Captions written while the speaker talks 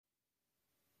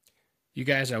You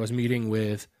guys, I was meeting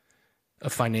with a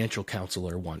financial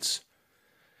counselor once,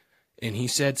 and he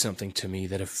said something to me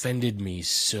that offended me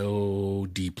so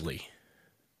deeply.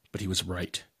 But he was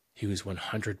right. He was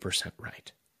 100%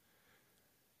 right.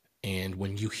 And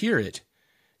when you hear it,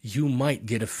 you might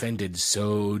get offended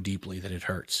so deeply that it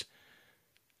hurts.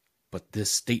 But this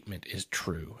statement is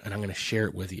true, and I'm going to share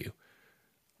it with you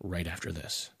right after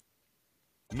this.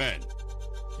 Men,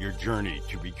 your journey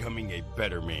to becoming a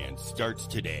better man starts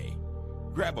today.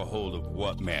 Grab a hold of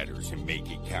what matters and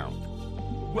make it count.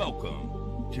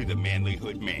 Welcome to the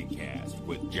Manlyhood Mancast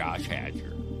with Josh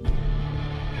Hatcher.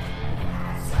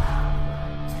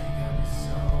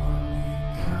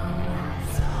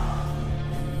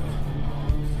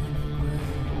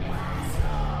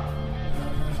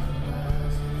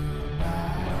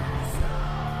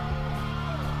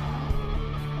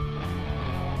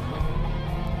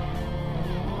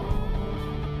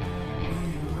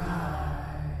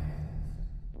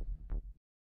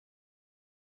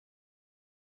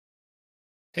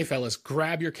 Hey fellas,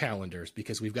 grab your calendars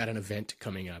because we've got an event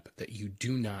coming up that you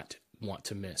do not want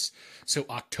to miss. So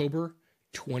October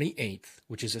 28th,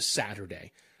 which is a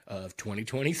Saturday of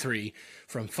 2023,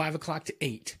 from 5 o'clock to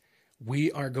 8,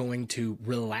 we are going to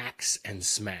relax and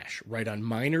smash right on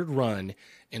Minard Run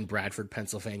in Bradford,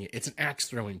 Pennsylvania. It's an axe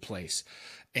throwing place,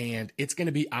 and it's going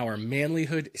to be our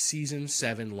Manlyhood Season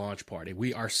 7 launch party.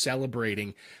 We are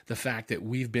celebrating the fact that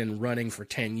we've been running for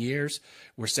 10 years.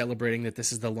 We're celebrating that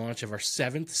this is the launch of our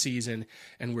 7th season,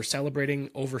 and we're celebrating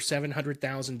over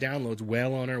 700,000 downloads,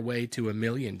 well on our way to 1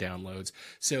 million downloads.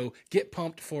 So get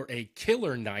pumped for a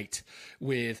killer night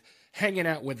with hanging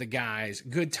out with the guys,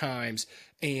 good times,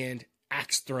 and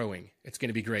axe throwing. It's going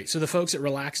to be great. So the folks at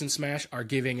Relax and Smash are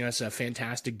giving us a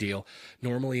fantastic deal.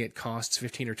 Normally it costs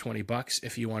 15 or 20 bucks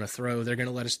if you want to throw. They're going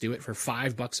to let us do it for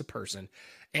 $5 a person.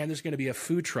 And there's going to be a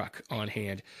food truck on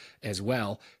hand as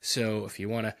well. So if you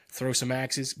want to throw some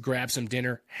axes, grab some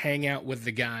dinner, hang out with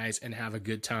the guys, and have a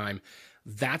good time,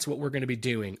 that's what we're going to be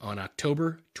doing on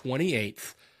October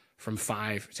 28th from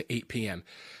 5 to 8 p.m.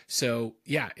 So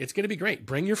yeah, it's going to be great.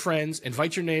 Bring your friends,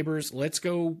 invite your neighbors. Let's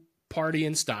go party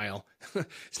in style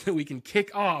so we can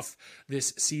kick off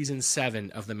this season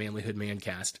 7 of the Manlyhood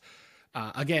Mancast.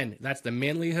 Again, that's the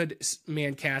Manlyhood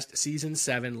Mancast season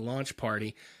 7 launch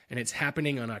party, and it's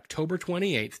happening on October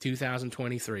 28th,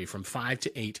 2023 from 5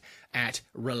 to 8 at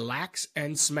Relax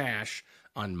and Smash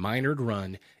on Minard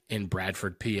Run in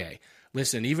Bradford, PA.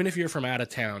 Listen, even if you're from out of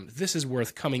town, this is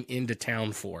worth coming into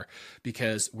town for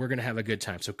because we're going to have a good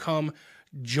time. So come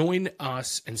join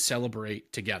us and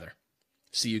celebrate together.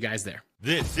 See you guys there.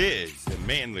 This is the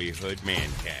Manlyhood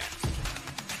Mancast.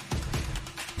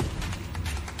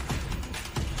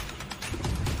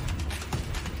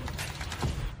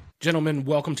 Gentlemen,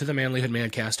 welcome to the Manlyhood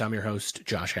Mancast. I'm your host,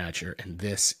 Josh Hatcher, and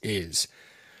this is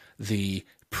the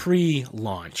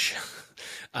pre-launch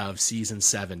of Season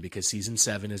 7 because Season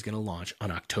 7 is going to launch on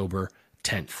October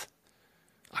 10th.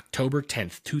 October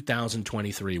 10th,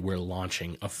 2023, we're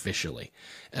launching officially.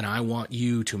 And I want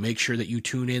you to make sure that you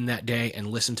tune in that day and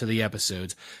listen to the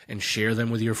episodes and share them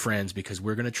with your friends because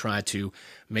we're going to try to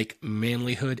make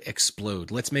manlyhood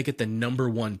explode. Let's make it the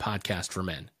 #1 podcast for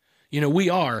men. You know, we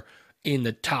are in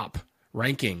the top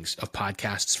rankings of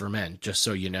podcasts for men, just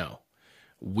so you know.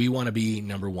 We want to be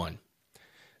 #1.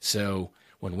 So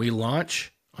when we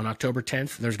launch on October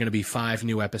 10th, there's going to be 5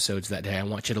 new episodes that day. I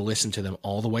want you to listen to them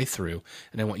all the way through,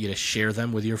 and I want you to share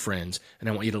them with your friends, and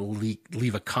I want you to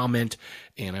leave a comment,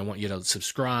 and I want you to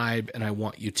subscribe, and I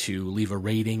want you to leave a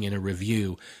rating and a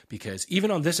review, because even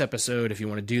on this episode, if you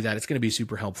want to do that, it's going to be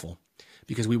super helpful,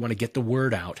 because we want to get the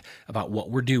word out about what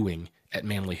we're doing at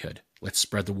Manlyhood. Let's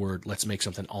spread the word. Let's make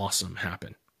something awesome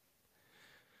happen.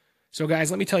 So,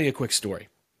 guys, let me tell you a quick story.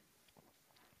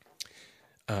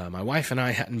 My wife and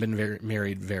I hadn't been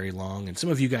married very long, and some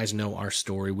of you guys know our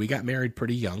story. We got married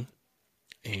pretty young,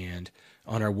 and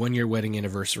on our 1-year wedding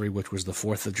anniversary, which was the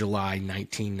 4th of July,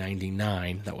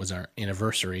 1999, that was our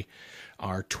anniversary,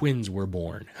 our twins were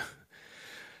born.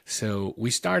 So we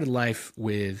started life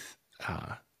with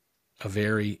a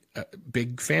very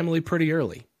big family pretty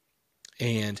early,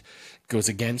 and goes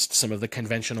against some of the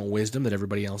conventional wisdom that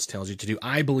everybody else tells you to do.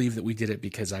 I believe that we did it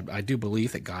because I do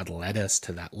believe that God led us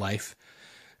to that life.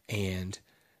 And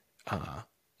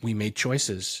we made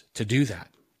choices to do that.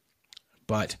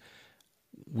 But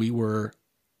we were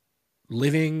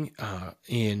living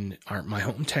in my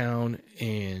hometown,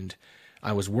 and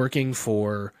I was working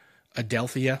for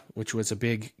Adelphia, which was a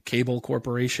big cable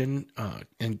corporation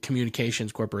and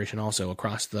communications corporation also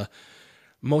across the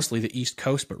mostly the East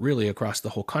Coast, but really across the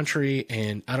whole country.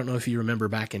 And I don't know if you remember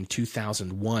back in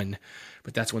 2001,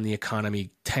 but that's when the economy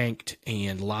tanked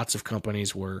and lots of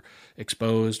companies were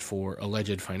exposed for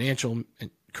alleged financial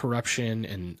corruption,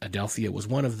 and Adelphia was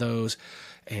one of those.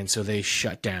 And so they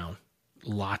shut down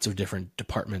lots of different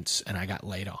departments, and I got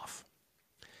laid off.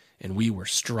 And we were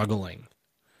struggling.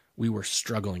 We were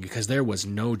struggling because there was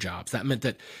no jobs. That meant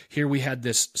that here we had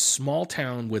this small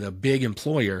town with a big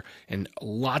employer, and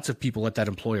lots of people at that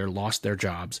employer lost their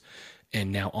jobs.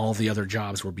 And now all the other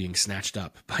jobs were being snatched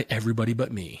up by everybody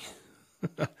but me.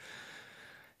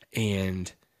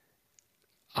 And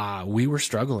we were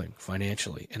struggling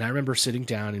financially. And I remember sitting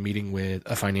down and meeting with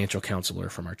a financial counselor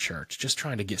from our church, just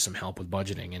trying to get some help with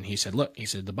budgeting. And he said, look,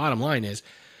 the bottom line is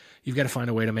you've got to find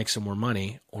a way to make some more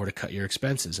money or to cut your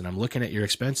expenses. And I'm looking at your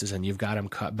expenses, and you've got them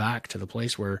cut back to the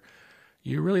place where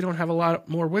you really don't have a lot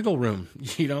more wiggle room.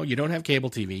 You don't have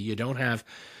cable TV. You don't have,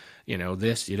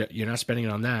 this, you're not spending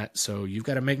it on that. So you've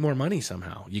got to make more money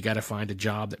somehow. You got to find a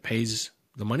job that pays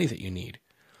the money that you need.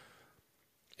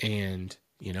 And,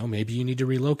 maybe you need to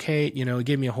relocate. He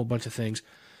gave me a whole bunch of things.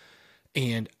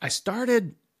 And I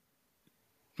started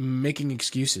making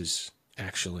excuses,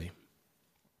 actually.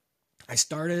 I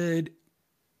started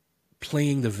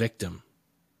playing the victim.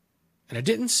 And I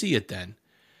didn't see it then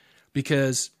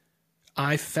because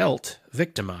I felt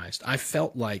victimized. I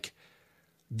felt like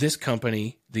this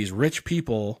company, these rich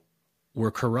people,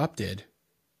 were corrupted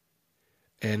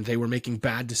and they were making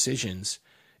bad decisions.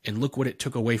 And look what it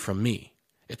took away from me.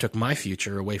 It took my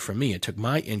future away from me. It took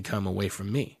my income away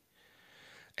from me.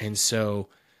 And so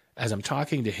as I'm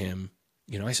talking to him,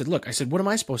 I said, what am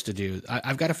I supposed to do?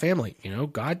 I've got a family.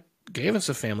 God gave us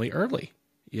a family early,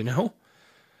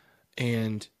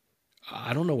 and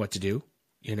I don't know what to do.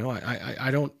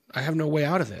 I have no way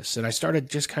out of this. And I started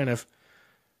just kind of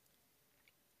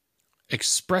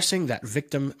expressing that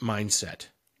victim mindset,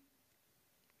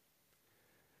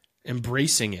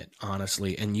 embracing it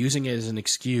honestly, and using it as an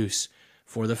excuse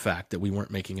for the fact that we weren't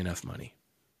making enough money.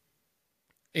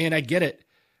 And I get it.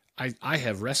 I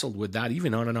have wrestled with that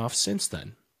even on and off since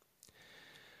then.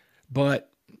 But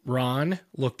Ron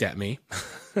looked at me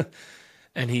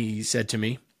and he said to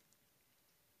me,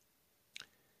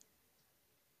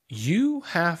 you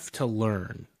have to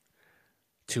learn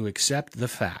to accept the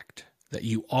fact that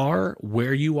you are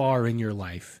where you are in your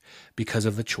life because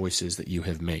of the choices that you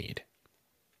have made.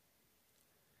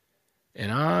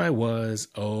 And I was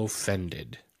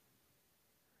offended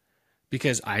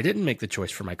because I didn't make the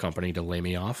choice for my company to lay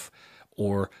me off,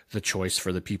 or the choice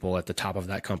for the people at the top of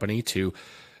that company to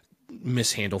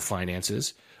mishandle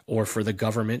finances, or for the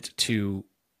government to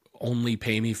only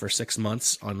pay me for 6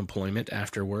 months unemployment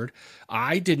afterward.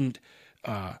 I didn't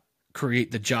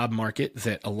create the job market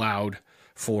that allowed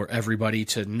for everybody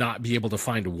to not be able to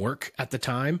find work at the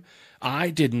time.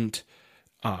 I didn't,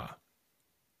 I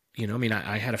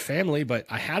had a family, but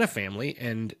I had a family,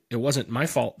 and it wasn't my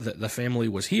fault that the family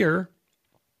was here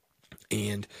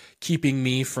and keeping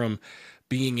me from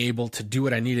being able to do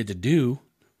what I needed to do.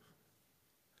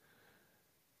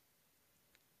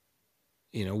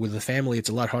 With the family, it's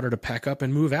a lot harder to pack up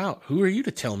and move out. Who are you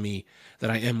to tell me that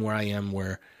I am where I am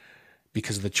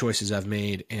because of the choices I've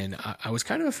made? And I was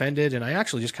kind of offended, and I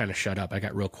actually just kind of shut up. I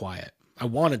got real quiet. I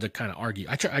wanted to kind of argue.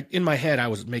 In my head, I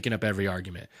was making up every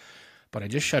argument. But I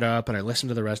just shut up and I listened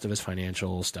to the rest of his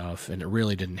financial stuff, and it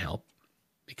really didn't help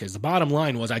because the bottom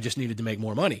line was I just needed to make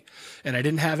more money, and I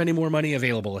didn't have any more money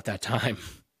available at that time.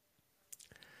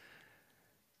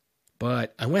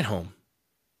 But I went home,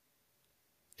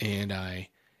 and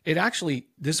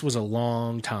this was a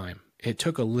long time. It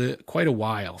took quite a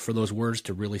while for those words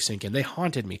to really sink in. They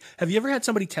haunted me. Have you ever had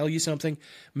somebody tell you something,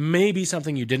 maybe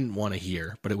something you didn't want to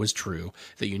hear, but it was true,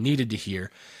 that you needed to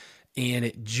hear, and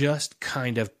it just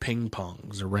kind of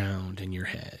ping-pongs around in your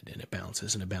head, and it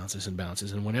bounces and it bounces and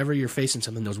bounces. And whenever you're facing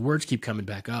something, those words keep coming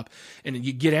back up, and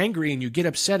you get angry and you get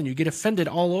upset and you get offended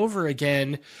all over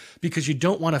again because you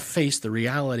don't want to face the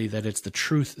reality that it's the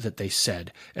truth that they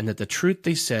said, and that the truth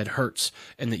they said hurts,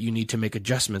 and that you need to make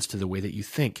adjustments to the way that you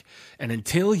think. And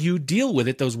until you deal with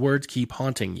it, those words keep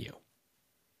haunting you.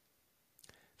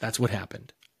 That's what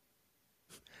happened.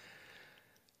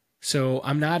 So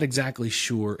I'm not exactly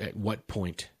sure at what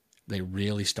point they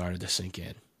really started to sink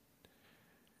in.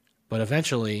 But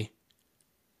eventually,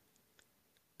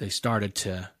 they started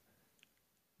to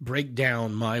break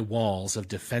down my walls of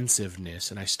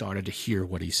defensiveness, and I started to hear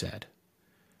what he said.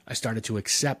 I started to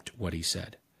accept what he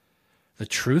said. The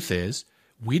truth is,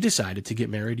 we decided to get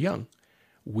married young.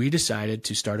 We decided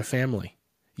to start a family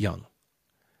young.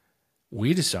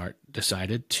 We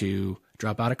decided to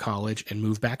drop out of college, and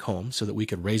move back home so that we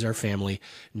could raise our family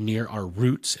near our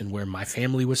roots and where my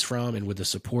family was from and with the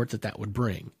support that that would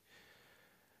bring.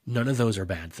 None of those are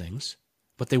bad things,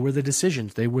 but they were the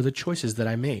decisions, they were the choices that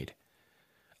I made.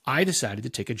 I decided to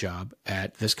take a job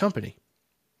at this company.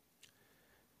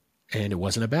 And it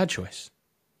wasn't a bad choice,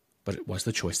 but it was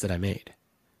the choice that I made.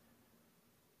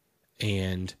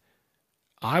 And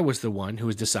I was the one who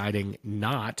was deciding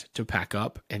not to pack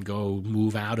up and go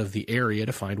move out of the area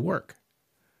to find work.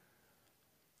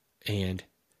 And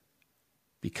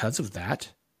because of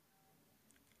that,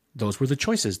 those were the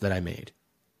choices that I made.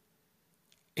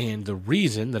 And the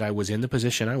reason that I was in the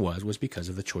position I was because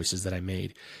of the choices that I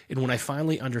made. And when I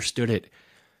finally understood it,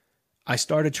 I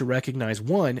started to recognize,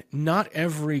 one, not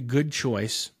every good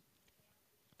choice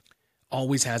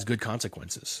always has good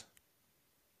consequences.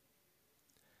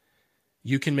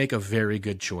 You can make a very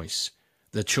good choice,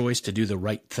 the choice to do the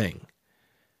right thing.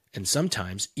 And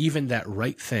sometimes even that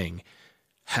right thing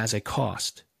has a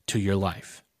cost to your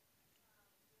life.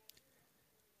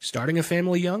 Starting a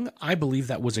family young, I believe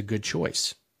that was a good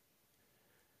choice.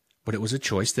 But it was a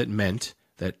choice that meant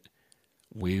that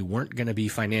we weren't going to be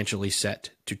financially set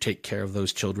to take care of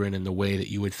those children in the way that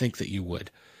you would think that you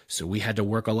would. So we had to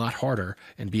work a lot harder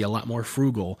and be a lot more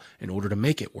frugal in order to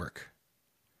make it work.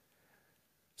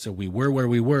 So we were where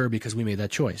we were because we made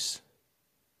that choice.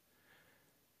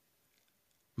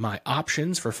 My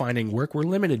options for finding work were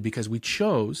limited because we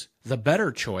chose the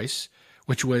better choice,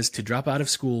 which was to drop out of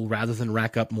school rather than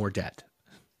rack up more debt.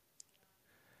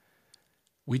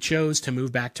 We chose to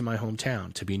move back to my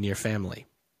hometown to be near family.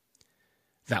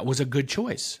 That was a good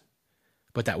choice,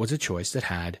 but that was a choice that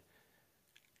had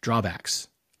drawbacks,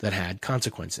 that had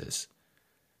consequences.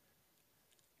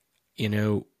 You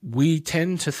know, we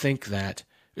tend to think that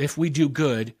if we do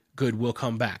good, good will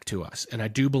come back to us. And I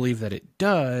do believe that it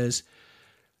does,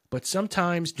 but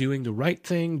sometimes doing the right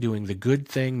thing, doing the good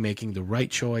thing, making the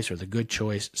right choice or the good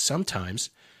choice sometimes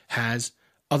has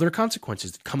other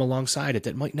consequences that come alongside it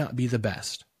that might not be the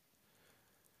best.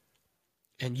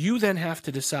 And you then have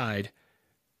to decide,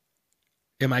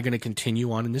 am I going to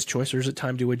continue on in this choice or is it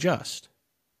time to adjust?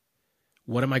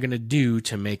 What am I going to do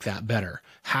to make that better?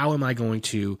 How am I going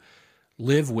to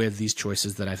live with these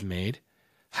choices that I've made?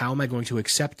 How am I going to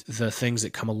accept the things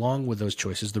that come along with those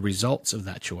choices, the results of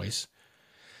that choice?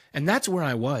 And that's where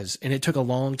I was. And it took a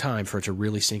long time for it to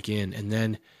really sink in. And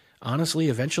then, honestly,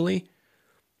 eventually,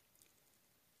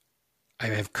 I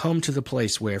have come to the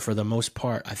place where, for the most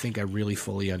part, I think I really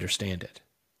fully understand it.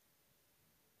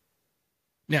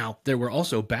 Now, there were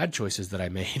also bad choices that I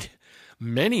made,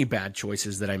 many bad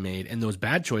choices that I made, and those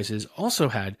bad choices also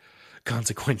had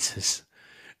consequences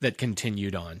that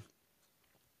continued on.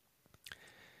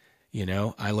 You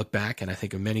know, I look back and I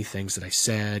think of many things that I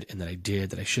said and that I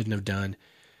did that I shouldn't have done.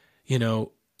 You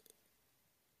know,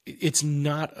 it's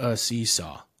not a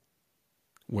seesaw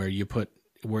where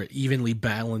it evenly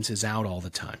balances out all the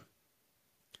time.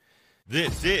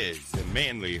 This is the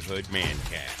Manlyhood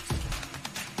Mancast.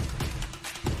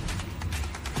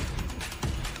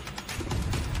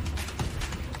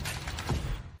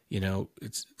 You know,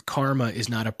 karma is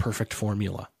not a perfect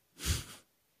formula.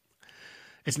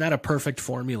 It's not a perfect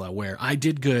formula where I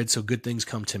did good, so good things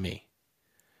come to me.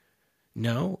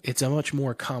 No, it's a much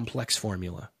more complex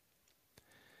formula.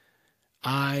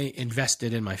 I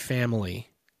invested in my family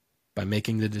by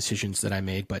making the decisions that I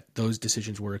made, but those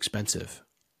decisions were expensive.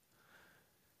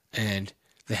 And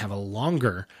they have a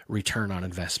longer return on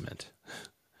investment.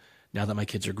 Now that my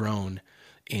kids are grown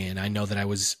and I know that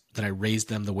I raised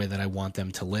them the way that I want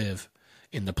them to live,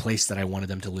 in the place that I wanted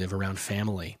them to live around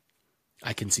family,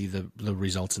 I can see the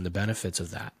results and the benefits of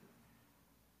that.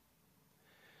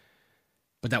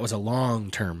 But that was a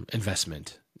long-term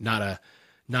investment, not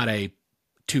a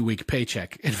 2-week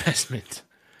paycheck investment.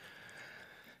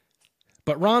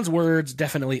 But Ron's words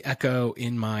definitely echo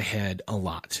in my head a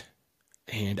lot,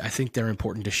 and I think they're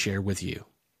important to share with you.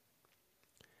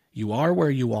 You are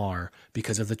where you are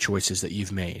because of the choices that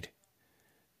you've made.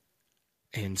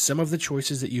 And some of the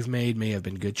choices that you've made may have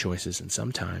been good choices, and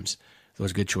sometimes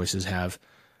those good choices have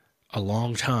a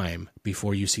long time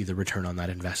before you see the return on that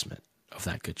investment of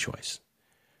that good choice.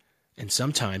 And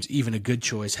sometimes even a good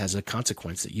choice has a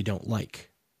consequence that you don't like.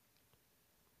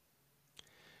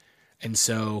 And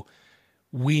so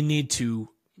we need to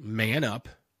man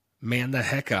the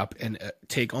heck up, and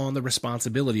take on the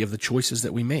responsibility of the choices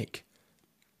that we make.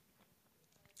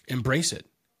 Embrace it.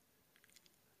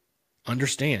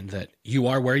 Understand that you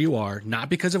are where you are, not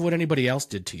because of what anybody else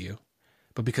did to you,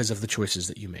 but because of the choices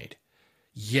that you made.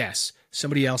 Yes,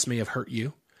 somebody else may have hurt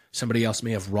you. Somebody else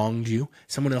may have wronged you.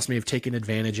 Someone else may have taken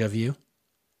advantage of you.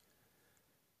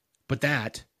 But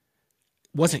that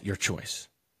wasn't your choice.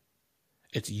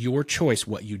 It's your choice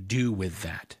what you do with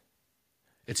that.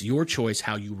 It's your choice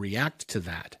how you react to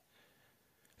that.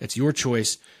 It's your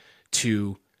choice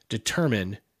to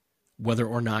determine whether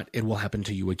or not it will happen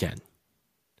to you again.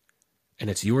 And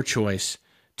it's your choice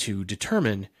to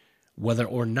determine whether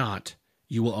or not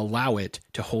you will allow it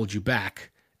to hold you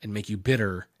back and make you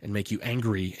bitter and make you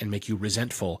angry and make you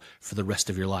resentful for the rest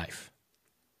of your life.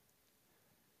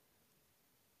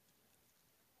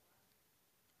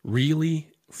 Really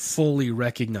fully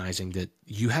recognizing that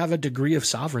you have a degree of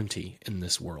sovereignty in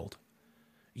this world.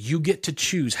 You get to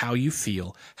choose how you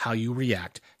feel, how you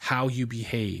react, how you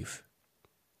behave,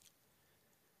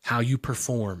 how you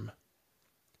perform.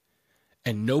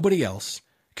 And nobody else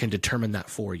can determine that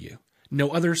for you. No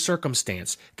other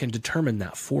circumstance can determine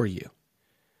that for you.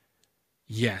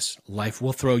 Yes, life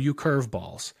will throw you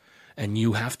curveballs, and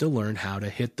you have to learn how to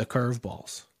hit the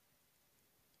curveballs.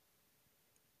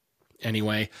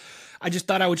 Anyway, I just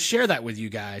thought I would share that with you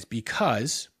guys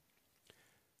because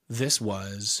this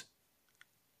was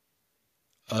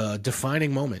a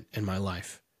defining moment in my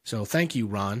life. So thank you,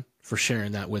 Ron, for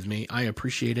sharing that with me. I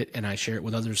appreciate it, and I share it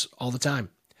with others all the time.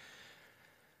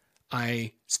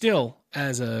 I still,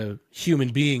 as a human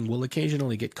being, will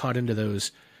occasionally get caught into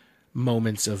those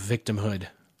moments of victimhood.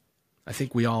 I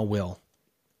think we all will.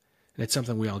 And it's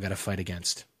something we all got to fight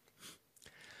against.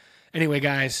 Anyway,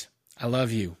 guys, I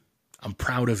love you. I'm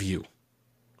proud of you.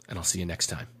 And I'll see you next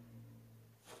time.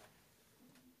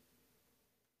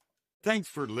 Thanks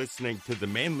for listening to the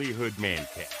Manlyhood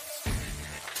Mancast.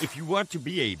 If you want to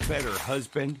be a better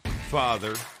husband,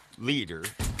 father, leader,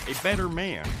 a better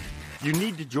man, you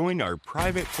need to join our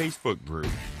private Facebook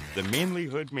group, the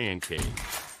Manlyhood Man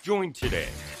Cave. Join today.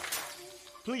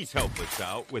 Please help us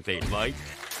out with a like,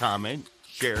 comment,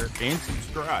 share, and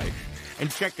subscribe.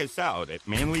 And check us out at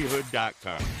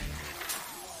manlyhood.com.